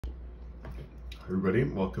Everybody,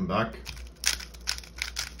 welcome back.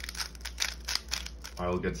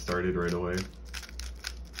 I'll get started right away.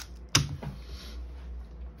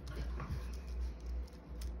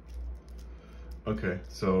 Okay,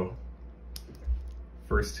 so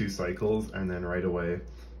first two cycles, and then right away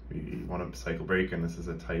we want to cycle break, and this is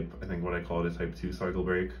a type, I think what I call it, a type 2 cycle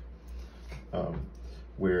break,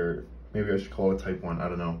 where maybe I should call it type 1, I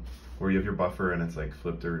don't know, where you have your buffer and it's like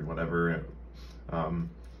flipped or whatever,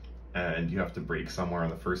 and you have to break somewhere on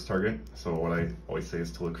the first target. So what I always say is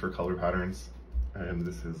to look for color patterns, and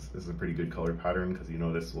this is a pretty good color pattern because you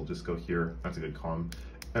know this will just go here. That's a good column,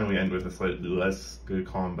 and we end with a slightly less good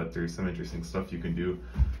column, but there's some interesting stuff you can do,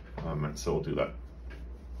 and so we'll do that.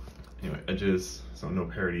 Anyway, edges, so no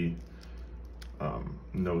parity,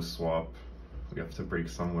 no swap. We have to break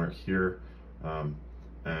somewhere here,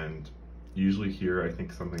 and usually here. I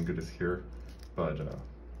think something good is here, but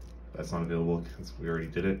that's not available because we already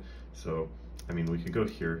did it. So I mean, we could go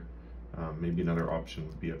here. Maybe another option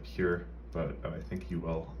would be up here, but I think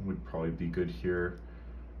UL would probably be good here.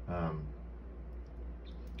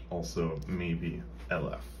 Also maybe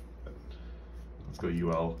LF. Let's go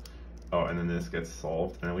UL. Oh, and then this gets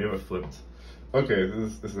solved, and then we have a flipped. Okay,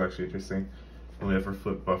 this is actually interesting. And we have our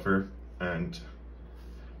flipped buffer, and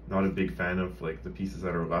not a big fan of like the pieces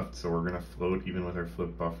that are left, so we're gonna float even with our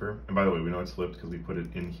flipped buffer. And by the way, we know it's flipped because we put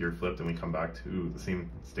it in here flipped, and we come back to the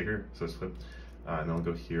same sticker, so it's flipped. And then we'll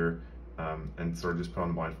go here, and sort of just put on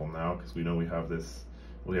the blindfold now because we know we have this.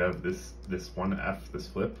 We have this one F, this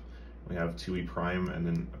flip. We have 2E prime, and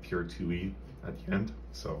then a pure 2E at the end.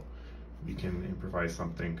 So we can improvise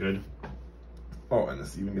something good. Oh, and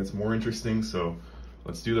this even gets more interesting. So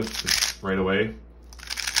let's do this right away.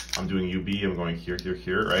 I'm doing UB, I'm going here, here,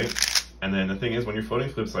 here, right? And then the thing is, when you're floating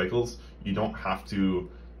flip cycles, you don't have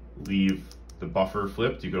to leave the buffer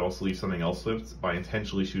flipped. You could also leave something else flipped by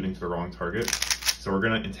intentionally shooting to the wrong target. So we're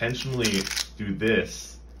gonna intentionally do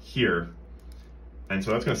this here. And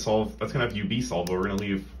so that's gonna solve, that's gonna have UB solved, but we're gonna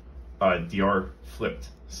leave DR flipped.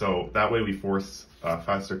 So that way we force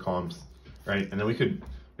faster columns, right? And then we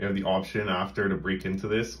have the option after to break into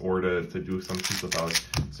this or to do some flip out.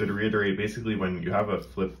 So to reiterate, basically when you have a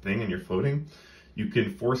flip thing and you're floating, you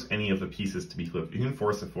can force any of the pieces to be flipped. You can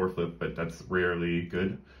force a 4-flip, but that's rarely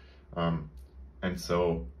good. And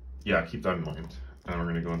so, yeah, keep that in mind. And we're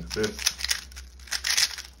gonna go into this.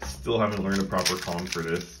 Still haven't learned a proper column for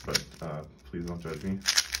this, but please don't judge me.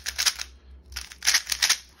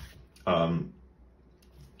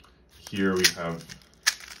 Here we have,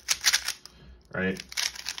 right?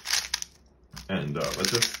 And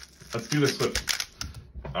let's do this flip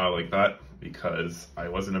like that, because I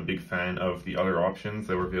wasn't a big fan of the other options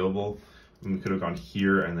that were available. We could have gone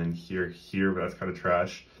here and then here, here, but that's kind of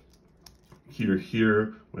trash. Here,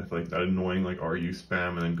 here, with like that annoying like RU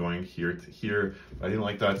spam, and then going here to here. I didn't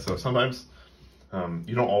like that. So sometimes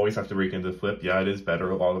you don't always have to break into the flip. Yeah, it is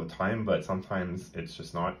better a lot of the time, but sometimes it's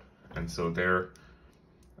just not. And so there,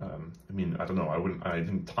 I mean, I don't know. I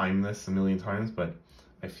didn't time this a million times, but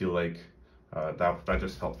I feel like that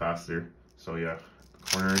just felt faster. So yeah,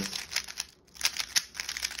 corners,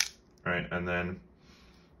 right? And then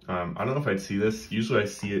I don't know if I'd see this. Usually I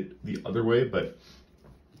see it the other way, but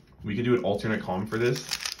we could do an alternate column for this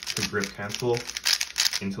to grip cancel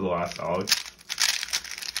into the last alg.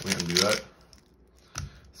 We're gonna do that.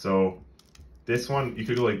 So this one, you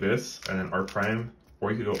could go like this, and then R prime,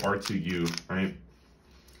 or you could go R2U, right?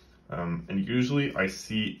 And usually I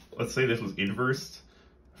see, let's say this was inversed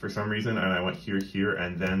for some reason, and I went here, here,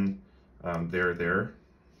 and then there,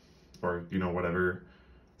 or you know, whatever,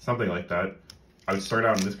 something like that. I would start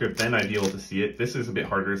out in this grip, then I'd be able to see it. This is a bit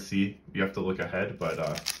harder to see. You have to look ahead, but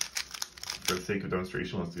for the sake of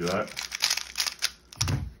demonstration, let's do that.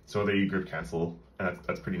 So there you grip cancel, and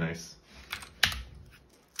that's pretty nice.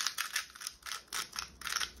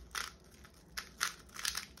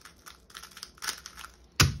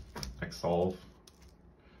 Solve,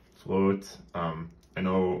 float. I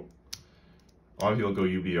know a lot of people go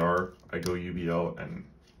UBR, I go UBL, and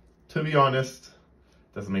to be honest,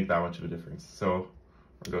 doesn't make that much of a difference. So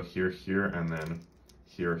I'll go here, here, and then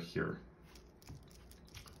here, here.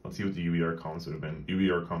 Let's see what the UBR columns would have been.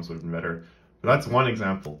 UBR columns would have been better, but that's one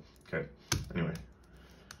example. Okay, anyway,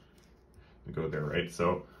 we go there, right?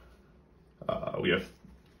 So we have,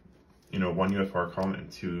 you know, one UFR column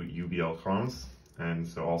and two UBL columns. And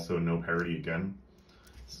so also no parity again.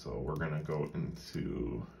 So we're gonna go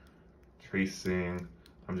into tracing.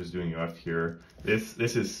 I'm just doing UF here. This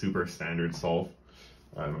is super standard solve.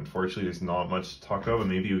 Unfortunately, there's not much to talk about, but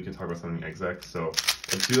maybe we can talk about something exact. So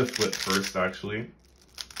let's do the flip first, actually.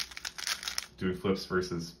 Doing flips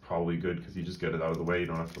first is probably good because you just get it out of the way. You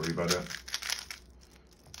don't have to worry about it.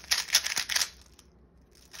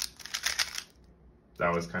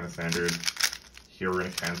 that was kind of standard. Here we're gonna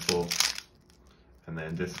cancel, and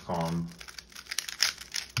then this column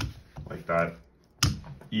like that.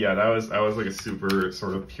 Yeah, that was like a super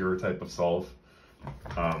sort of pure type of solve.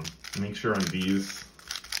 Make sure on these,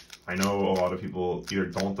 I know a lot of people either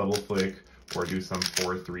don't double click or do some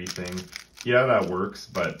 4-3 thing. Yeah, that works,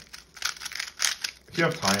 but if you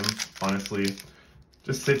have time, honestly,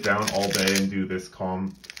 just sit down all day and do this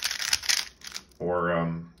column, or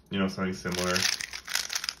you know, something similar,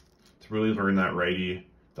 to really learn that righty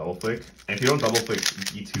double click. And if you don't double click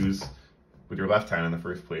D2s with your left hand in the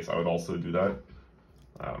first place, I would also do that.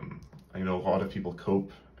 I know a lot of people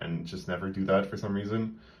cope and just never do that for some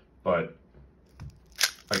reason, but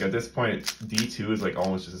like at this point, D2 is like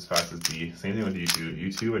almost just as fast as D. Same thing with U2.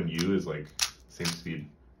 U2 and U is like same speed.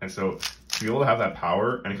 And so to be able to have that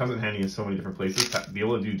power, and it comes in handy in so many different places, to be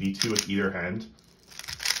able to do D2 with either hand,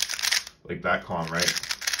 like that column, right?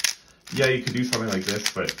 Yeah, you could do something like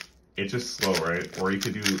this, but it's just slow, right? Or you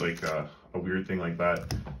could do like a weird thing like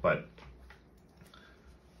that, but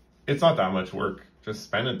it's not that much work. Just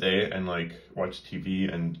spend a day and like watch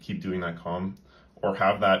TV and keep doing that column, or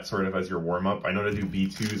have that sort of as your warm up. I know to do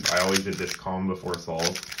B2s, I always did this column before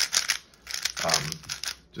solve.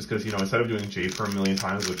 Just because, you know, instead of doing J for a million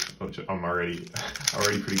times, which I'm already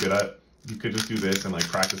pretty good at, you could just do this and like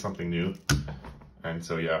practice something new. And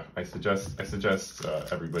so yeah, I suggest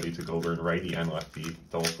everybody to go learn righty and lefty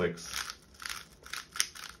double clicks.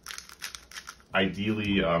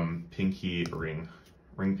 Ideally, pinky ring.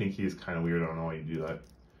 Ring pinky is kind of weird. I don't know why you do that.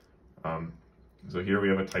 So here we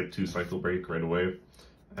have a type 2 cycle break right away,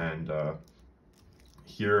 and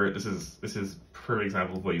here this is a perfect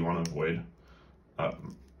example of what you want to avoid,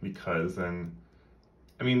 because then,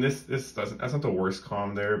 I mean, that's not the worst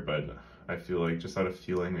column there, but I feel like just out of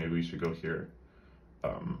feeling maybe we should go here,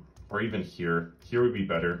 or even here. Here would be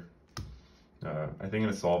better. I think in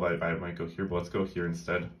a solve I might go here, but let's go here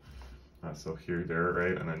instead. So here, there,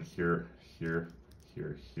 right, and then here, here,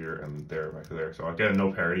 here, here, and there, back to there. So again,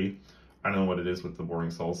 no parity. I don't know what it is with the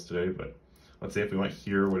boring solves today, but let's say if we went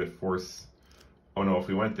here, would it force, oh no, if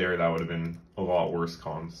we went there, that would have been a lot worse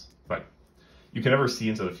columns. But you can never see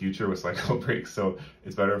into the future with cycle breaks, so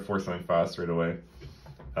it's better to force something fast right away.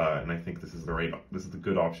 And I think this is the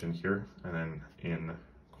good option here. And then in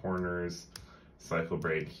corners, cycle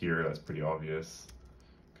break here, that's pretty obvious.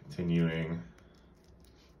 Continuing,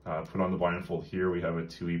 put on the blindfold here, we have a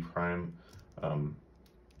 2e prime,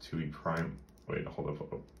 2e prime, wait, hold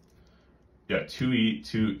up. Yeah, 2e,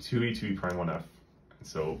 2e prime, 1f. And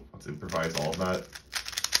so let's improvise all of that.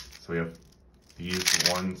 So we have these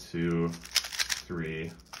 1, 2,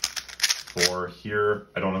 3, 4 here.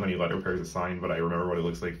 I don't know how many letter pairs assigned, but I remember what it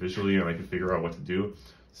looks like visually and I can figure out what to do.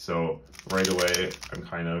 So right away,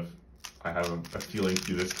 I have a feeling to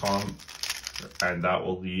do this column, and that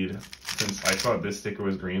will lead, since I thought this sticker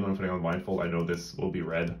was green when putting on the blindfold, I know this will be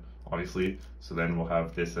red, obviously. So then we'll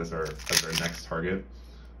have this as our next target.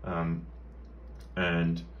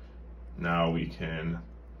 And now we can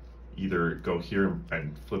either go here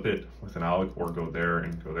and flip it with an alec, or go there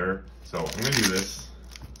and go there. So I'm gonna do this.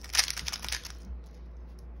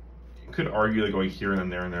 You could argue that going here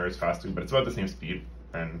and there is faster, but it's about the same speed.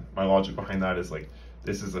 And my logic behind that is like,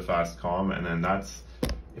 this is a fast column, and then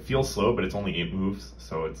it feels slow, but it's only 8 moves,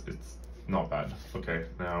 so it's not bad. Okay,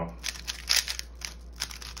 now,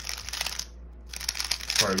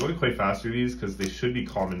 sorry, I'm going quite fast through these because they should be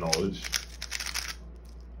common knowledge.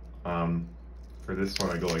 For this one,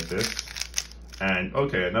 I go like this. And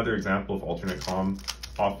okay, another example of alternate column.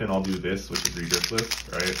 Often I'll do this, which is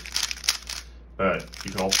redriftless, right? But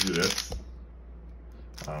you can also do this.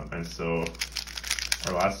 And so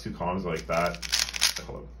our last 2 columns are like that.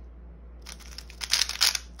 Hold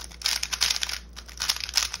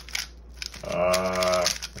up.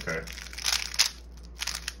 Okay.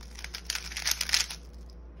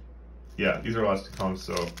 Yeah, these are the last 2 columns,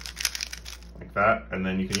 so like that, and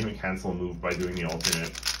then you can even cancel a move by doing the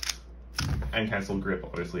alternate, and cancel grip,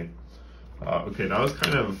 obviously. Okay,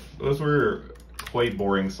 those were quite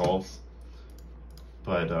boring solves,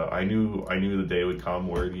 but I knew the day would come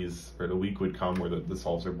where the week would come where the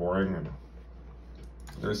solves are boring, and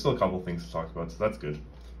there's still a couple things to talk about, so that's good.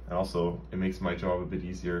 And also, it makes my job a bit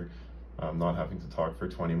easier, not having to talk for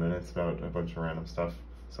 20 minutes about a bunch of random stuff.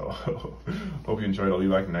 So hope you enjoyed. I'll be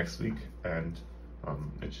back next week, and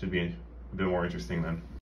it should be a bit more interesting then.